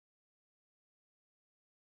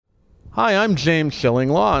Hi, I'm James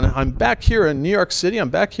Shillinglaw, and I'm back here in New York City. I'm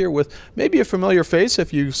back here with maybe a familiar face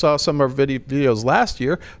if you saw some of our videos last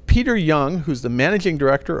year, Peter Young, who's the managing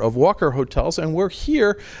director of Walker Hotels, and we're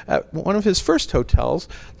here at one of his first hotels,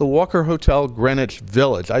 the Walker Hotel Greenwich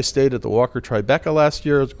Village. I stayed at the Walker Tribeca last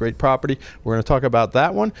year. It's a great property. We're going to talk about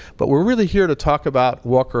that one, but we're really here to talk about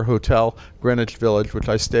Walker Hotel Greenwich Village, which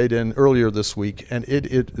I stayed in earlier this week, and it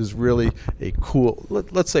is really a cool,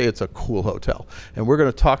 let's say it's a cool hotel. And we're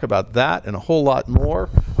going to talk about that and a whole lot more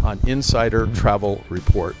on Insider Travel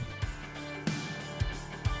Report.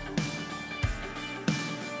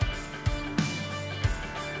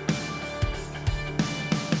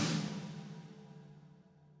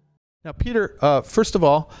 Now, Peter, first of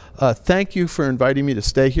all, thank you for inviting me to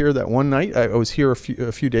stay here that one night. I was here a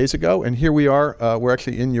few days ago, and here we are. We're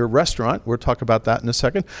actually in your restaurant. We'll talk about that in a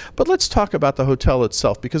second. But let's talk about the hotel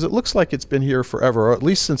itself, because it looks like it's been here forever, or at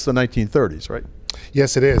least since the 1930s, right?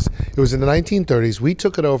 Yes, it is. It was in the 1930s. We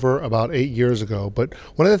took it over about 8 years ago. But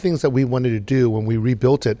one of the things that we wanted to do when we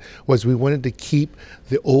rebuilt it was we wanted to keep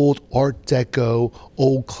the old Art Deco,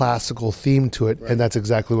 old classical theme to it, right. And that's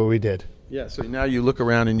exactly what we did. Yeah, so now you look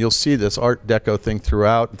around and you'll see this Art Deco thing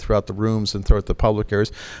throughout the rooms and throughout the public areas.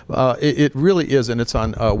 It really is, and it's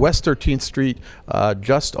on West 13th Street,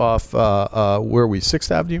 just off, where are we,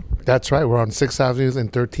 6th Avenue? That's right. We're on 6th Avenue and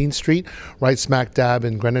 13th Street, right smack dab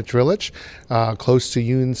in Greenwich Village, close to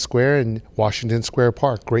Union Square and Washington Square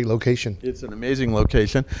Park. Great location. It's an amazing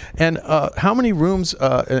location. And how many rooms,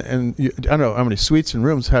 I don't know, how many suites and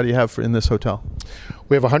rooms, how do you have in this hotel?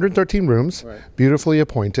 We have 113 rooms, right. Beautifully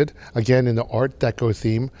appointed, again in the Art Deco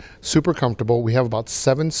theme, super comfortable. We have about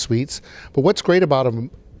 7 suites, but what's great about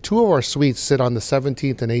them, 2 of our suites sit on the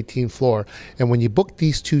 17th and 18th floor, and when you book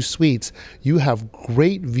these 2 suites, you have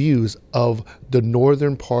great views of the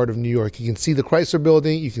northern part of New York. You can see the Chrysler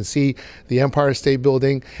Building, you can see the Empire State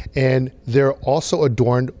Building, and they're also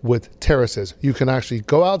adorned with terraces. You can actually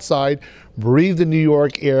go outside, breathe the New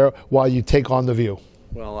York air while you take on the view.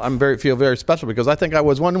 Well, I feel very special because I think I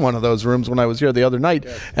was in one of those rooms when I was here the other night,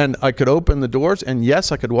 yes. And I could open the doors, and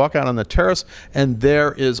yes, I could walk out on the terrace, and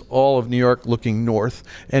there is all of New York looking north,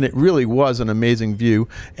 and it really was an amazing view.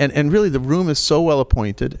 And really, the room is so well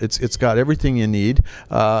appointed. It's got everything you need,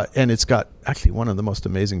 and it's got actually one of the most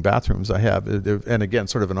amazing bathrooms I have, and again,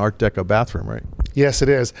 sort of an Art Deco bathroom, right? Yes, it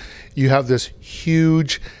is. You have this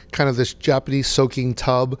huge, kind of this Japanese soaking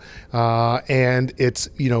tub, and it's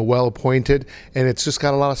well appointed, and it's just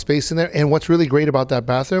got a lot of space in there. And what's really great about that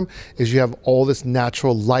bathroom is you have all this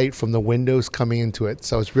natural light from the windows coming into it,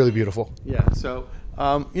 so it's really beautiful. Yeah. So.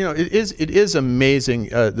 It is amazing,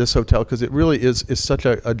 this hotel, because it really is such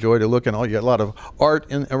a joy to look at. You got a lot of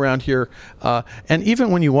art around here, and even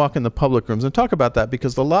when you walk in the public rooms, and talk about that,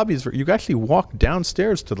 because the lobbies, you actually walk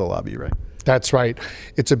downstairs to the lobby, right? That's right.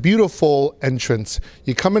 It's a beautiful entrance.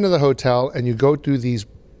 You come into the hotel and you go through these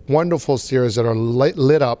wonderful stairs that are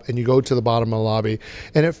lit up, and you go to the bottom of the lobby,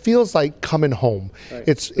 and it feels like coming home. Right.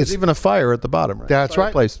 It's even a fire at the bottom, right? That's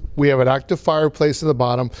fireplace. Right. We have an active fireplace at the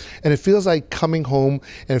bottom, and it feels like coming home,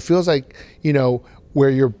 and it feels like, where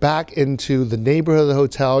you're back into the neighborhood of the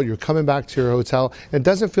hotel, you're coming back to your hotel. It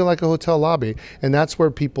doesn't feel like a hotel lobby, and that's where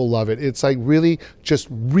people love it. It's like really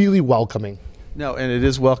welcoming. No, and it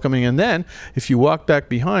is welcoming. And then, if you walk back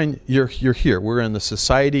behind, you're here. We're in the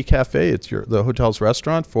Society Cafe. It's the hotel's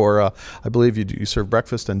restaurant for, I believe you serve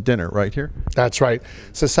breakfast and dinner right here. That's right.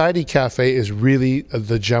 Society Cafe is really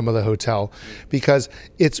the gem of the hotel because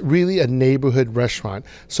it's really a neighborhood restaurant.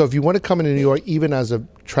 So if you want to come into New York, even as a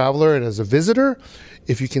traveler and as a visitor,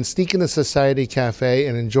 if you can sneak into Society Cafe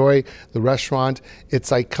and enjoy the restaurant,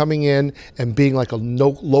 it's like coming in and being like a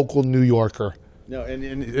local New Yorker. No, and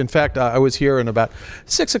in fact, I was here, and about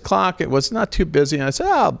 6 o'clock, it was not too busy, and I said,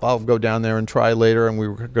 I'll go down there and try later, and we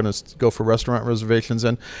were going to go for restaurant reservations,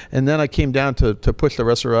 and then I came down to push the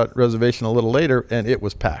restaurant reservation a little later, and it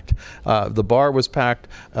was packed. The bar was packed.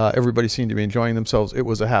 Everybody seemed to be enjoying themselves. It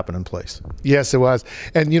was a happening place. Yes, it was.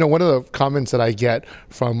 And, one of the comments that I get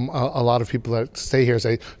from a lot of people that stay here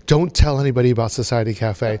say, don't tell anybody about Society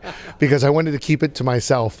Cafe, because I wanted to keep it to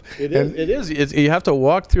myself. It is. You have to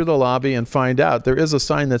walk through the lobby and find out. There is a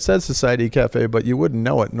sign that says Society Cafe, but you wouldn't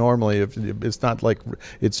know it normally. If it's not like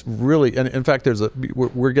it's really. And in fact,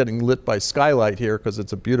 we're getting lit by skylight here because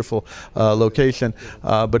it's a beautiful location.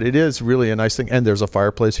 But it is really a nice thing, and there's a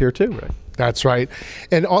fireplace here too, right? That's right.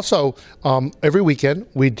 And also, every weekend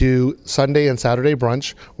we do Sunday and Saturday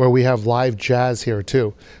brunch where we have live jazz here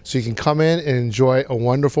too. So you can come in and enjoy a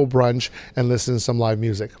wonderful brunch and listen to some live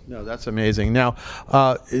music. No, that's amazing. Now,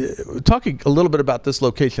 talking a little bit about this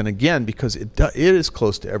location again, because it is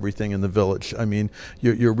close to everything in the village. I mean,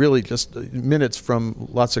 you're really just minutes from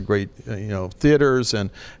lots of great theaters and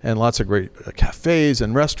lots of great cafes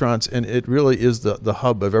and restaurants, and it really is the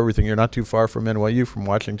hub of everything. You're not too far from NYU, from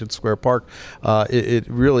Washington Square Park. It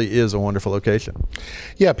really is a wonderful location.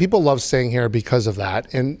 Yeah, people love staying here because of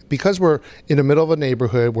that. And because we're in the middle of a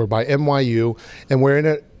neighborhood, we're by NYU, and we're in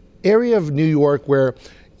an area of New York where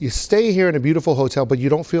you stay here in a beautiful hotel, but you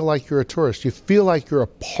don't feel like you're a tourist. You feel like you're a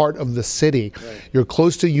part of the city. Right. You're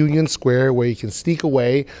close to Union Square, where you can sneak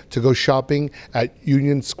away to go shopping at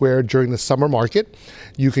Union Square during the summer market.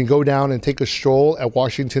 You can go down and take a stroll at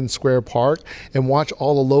Washington Square Park and watch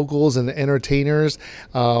all the locals and the entertainers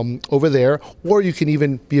over there. Or you can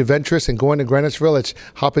even be adventurous and go into Greenwich Village,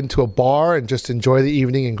 hop into a bar and just enjoy the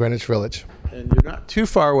evening in Greenwich Village. And you're not too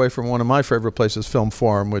far away from one of my favorite places, Film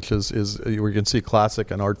Forum, which is where you can see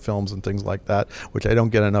classic and art films and things like that, which I don't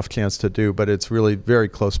get enough chance to do, but it's really very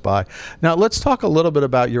close by. Now, let's talk a little bit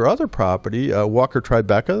about your other property, Walker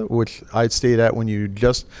Tribeca, which I stayed at when you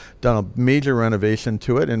just done a major renovation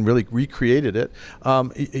to it and really recreated it.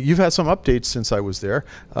 You've had some updates since I was there.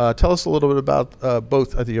 Tell us a little bit about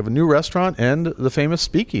both. I think you have a new restaurant and the famous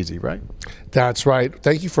Speakeasy, right? That's right.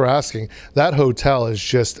 Thank you for asking. That hotel is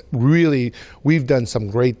just really, we've done some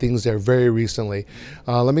great things there very recently.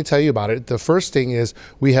 Let me tell you about it. The first thing is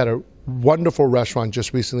we had a wonderful restaurant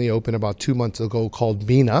just recently opened about 2 months ago called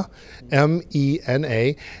Mina,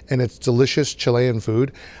 M-E-N-A, and it's delicious Chilean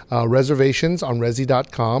food. Reservations on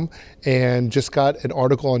resi.com, and just got an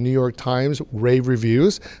article on New York Times, rave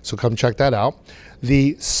reviews, so come check that out.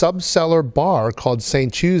 The sub-cellar bar called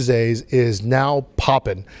St. Tuesdays is now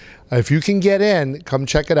popping. If you can get in, come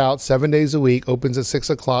check it out. 7 days a week, opens at 6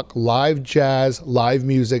 o'clock, live jazz, live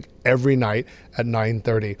music every night at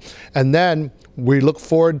 9:30. And then we look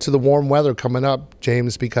forward to the warm weather coming up,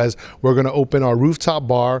 James, because we're going to open our rooftop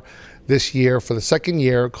bar this year for the second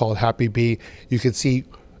year called Happy Bee. You can see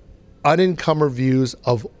unencumbered views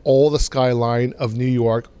of all the skyline of New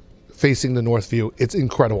York facing the North View. It's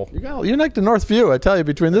incredible. You like the North View, I tell you.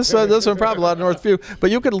 Between this one, probably a lot of North View. But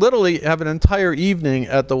you could literally have an entire evening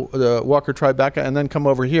at the Walker Tribeca and then come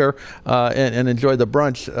over here and enjoy the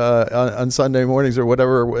brunch on Sunday mornings or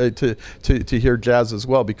whatever to hear jazz as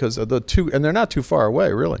well, because of the two, and they're not too far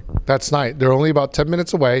away, really. That's nice. They're only about 10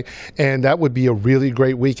 minutes away, and that would be a really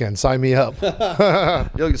great weekend. Sign me up.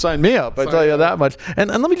 You'll sign me up, I tell you that much. And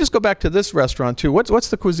let me just go back to this restaurant, too. What's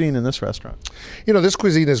the cuisine in this restaurant? This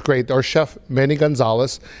cuisine is great. Our chef, Manny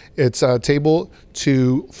Gonzalez, it's a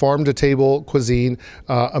farm-to-table cuisine,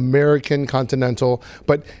 American continental.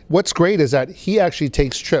 But what's great is that he actually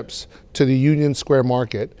takes trips to the Union Square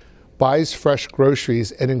Market, buys fresh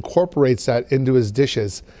groceries, and incorporates that into his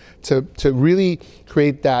dishes to really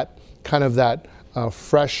create that kind of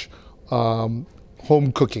fresh home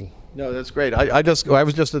cooking. No, that's great. I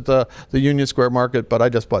was just at the Union Square Market, but I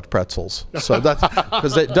just bought pretzels. So that's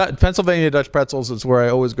because Pennsylvania Dutch pretzels is where I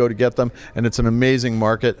always go to get them, and it's an amazing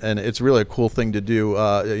market, and it's really a cool thing to do,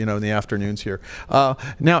 in the afternoons here.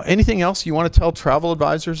 Now, anything else you want to tell travel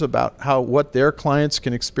advisors about what their clients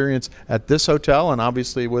can experience at this hotel, and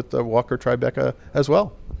obviously with the Walker Tribeca as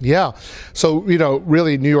well? Yeah. So,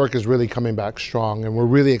 really New York is really coming back strong, and we're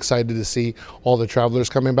really excited to see all the travelers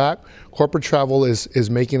coming back. Corporate travel is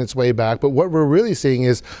making its way back, but what we're really seeing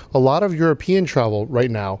is a lot of European travel right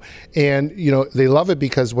now. And, they love it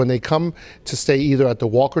because when they come to stay either at the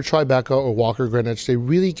Walker Tribeca or Walker Greenwich, they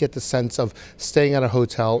really get the sense of staying at a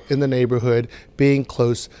hotel in the neighborhood, being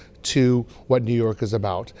close to what New York is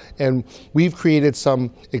about. And we've created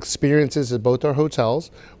some experiences at both our hotels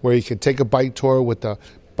where you can take a bike tour with the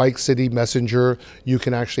Bike City Messenger. You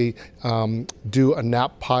can actually do a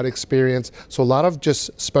nap pod experience. So a lot of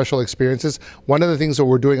just special experiences. One of the things that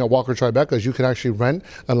we're doing at Walker Tribeca is you can actually rent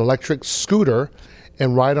an electric scooter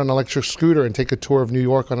and ride on an electric scooter and take a tour of New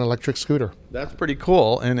York on an electric scooter. That's pretty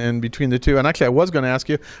cool. And between the two, and actually I was going to ask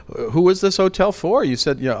you, who is this hotel for? You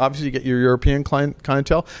said, obviously you get your European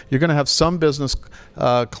clientele. You're going to have some business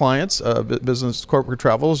clients, business corporate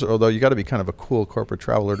travelers, although you got to be kind of a cool corporate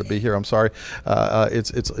traveler to be here. I'm sorry.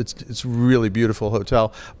 It's really beautiful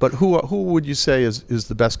hotel. But who would you say is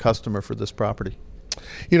the best customer for this property?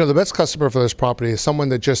 The best customer for this property is someone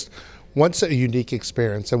that just wants a unique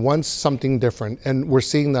experience and wants something different, and we're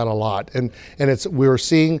seeing that a lot. And we're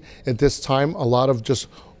seeing at this time a lot of just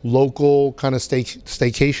local kind of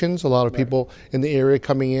staycations. A lot of people in the area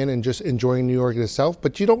coming in and just enjoying New York itself.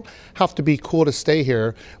 But you don't have to be cool to stay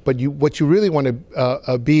here. But what you really want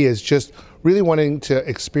to be is just really wanting to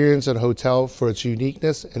experience a hotel for its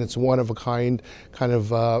uniqueness and its one-of-a-kind kind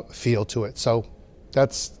of feel to it. So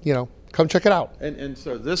that's, come check it out. And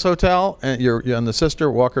so this hotel and you're and the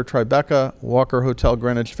sister, Walker Tribeca, Walker Hotel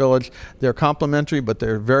Greenwich Village, they're complementary, but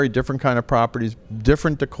they're very different kind of properties,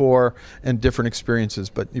 different decor and different experiences.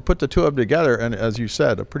 But you put the two of them together, and as you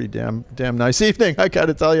said, a pretty damn nice evening. I got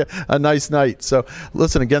to tell you, a nice night. So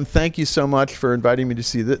listen, again, thank you so much for inviting me to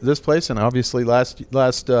see this place, and obviously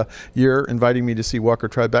last year inviting me to see Walker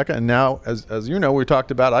Tribeca. And now, as you know, we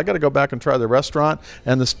talked about, I got to go back and try the restaurant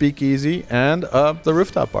and the speakeasy and the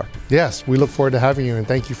rooftop bar. Yes, we look forward to having you, and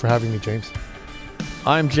thank you for having me, James.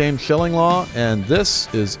 I'm James Shillinglaw, and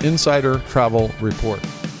this is Insider Travel Report.